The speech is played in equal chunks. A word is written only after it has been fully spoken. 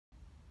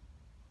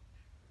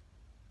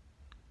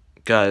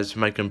Guys,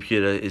 my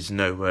computer is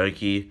no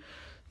worky.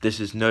 This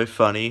is no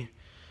funny.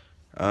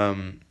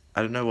 I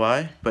don't know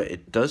why, but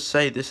it does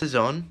say this is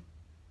on.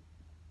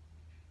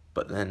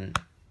 But then,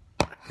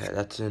 yeah,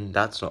 that's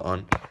not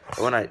on. But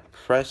when I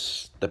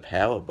press the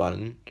power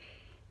button,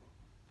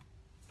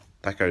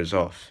 that goes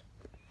off.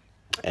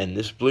 And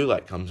this blue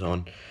light comes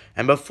on.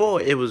 And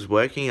before it was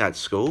working at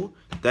school,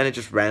 then it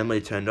just randomly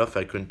turned off.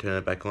 I couldn't turn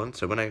it back on.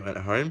 So when I went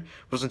home,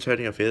 it wasn't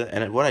turning off either.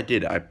 And what I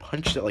did, I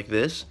punched it like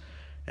this,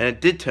 and it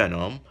did turn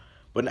on.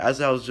 But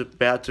as I was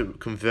about to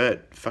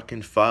convert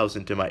fucking files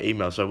into my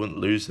email so I wouldn't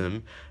lose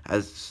them,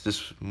 as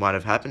this might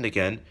have happened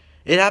again,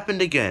 it happened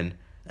again.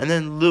 And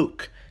then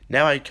look,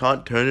 now I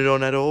can't turn it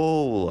on at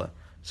all.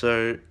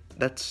 So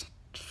that's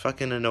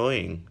fucking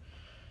annoying.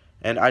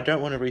 And I don't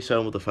want to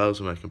resell all the files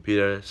on my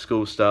computer,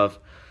 school stuff,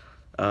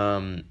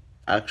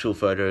 actual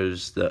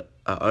photos that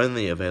are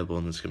only available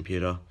on this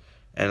computer,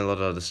 and a lot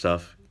of other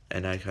stuff.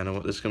 And I kind of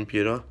want this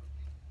computer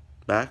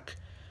back.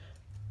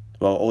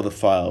 Well, all the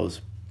files.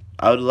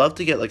 I would love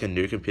to get like a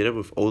new computer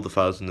with all the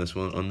files in this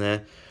one on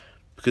there.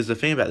 Because the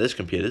thing about this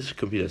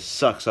computer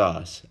sucks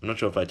ass. I'm not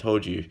sure if I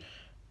told you,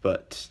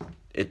 but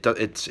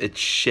it's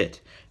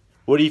shit.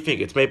 What do you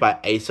think? It's made by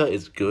Acer,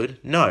 it's good?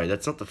 No,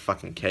 that's not the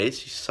fucking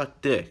case. You suck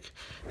dick.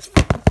 This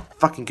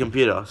fucking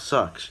computer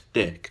sucks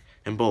dick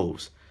and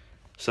balls.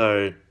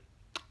 So,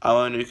 I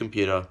want a new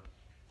computer.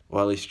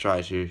 Or at least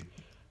try to.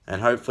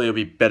 And hopefully it'll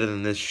be better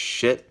than this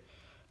shit.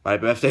 My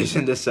birthday's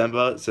in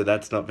December, so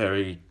that's not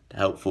very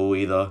helpful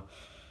either.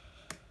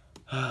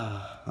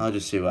 I'll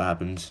just see what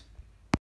happens.